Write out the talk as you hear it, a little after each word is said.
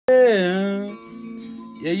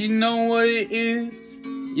Yeah, you know what it is.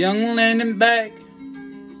 Young Landon back.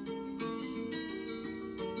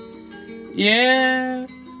 Yeah,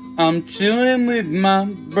 I'm chilling with my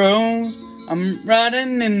bros. I'm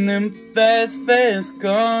riding in them fast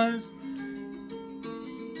cars.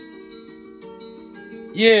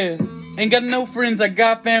 Yeah, ain't got no friends, I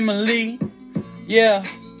got family. Yeah,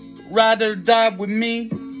 ride or die with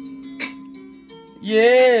me.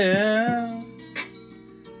 Yeah,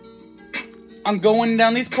 I'm going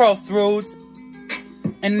down these crossroads,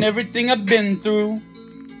 and everything I've been through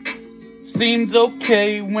seems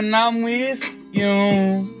okay when I'm with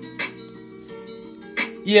you.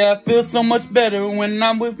 Yeah, I feel so much better when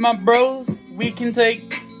I'm with my bros. We can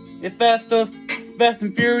take it fast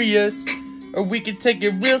and furious, or we can take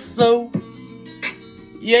it real slow.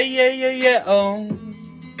 Yeah, oh.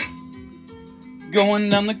 Going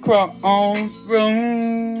down the crossroads,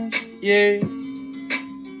 yeah.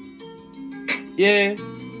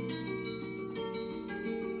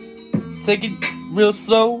 Take it real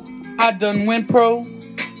slow, I done went pro.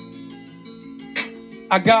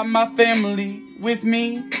 I got my family with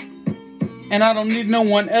me, and I don't need no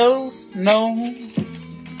one else, no.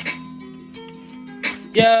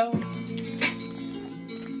 Yeah.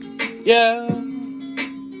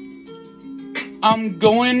 I'm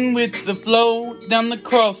going with the flow down the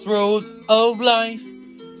crossroads of life.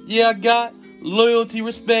 Yeah, I got loyalty,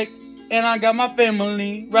 respect, and I got my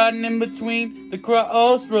family riding in between the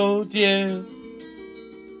crossroads, yeah.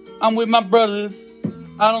 I'm with my brothers.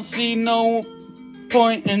 I don't see no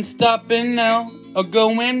point in stopping now or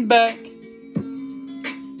going back.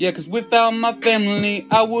 Yeah, 'cause without my family,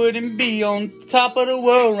 I wouldn't be on top of the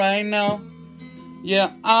world right now. Yeah,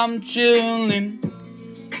 I'm chilling.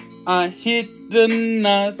 I hit the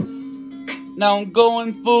NOS. Now I'm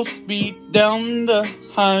going full speed down the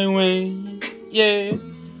highway. Yeah,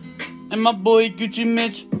 and my boy Gucci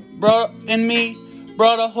Mitch brought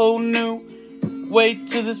a whole new way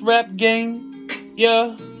to this rap game.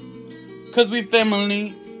 Yeah, 'cause we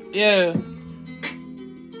family. Yeah,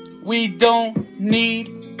 we don't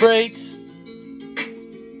need breaks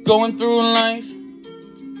going through life.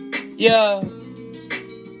 Yeah.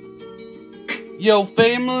 Yo,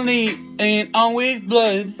 family ain't always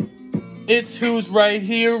blood. It's who's right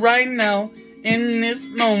here, right now, in this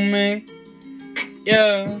moment.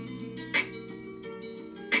 Yeah.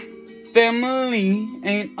 Family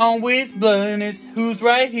ain't always blood. It's who's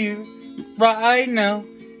right here, right now,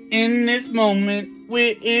 in this moment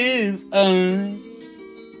with us.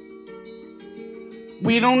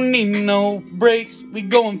 We don't need no brakes. We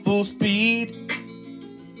going full speed.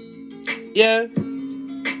 Yeah.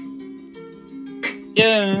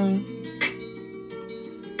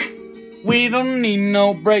 We don't need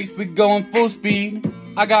no brakes, we going full speed.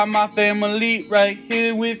 I got my family right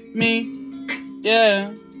here with me.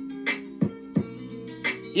 Yeah.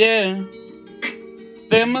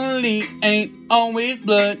 Family ain't always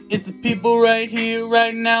blood. It's the people right here,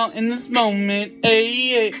 right now, in this moment.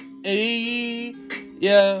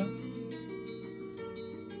 Yeah.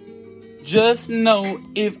 Just know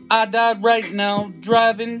if I died right now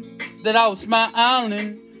driving, that I was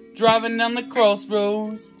smiling, driving down the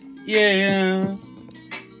crossroads. Yeah.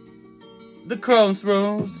 The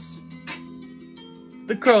crossroads.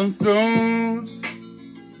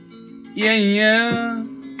 Yeah.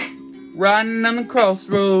 Riding down the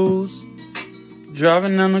crossroads.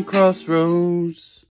 Driving down the crossroads.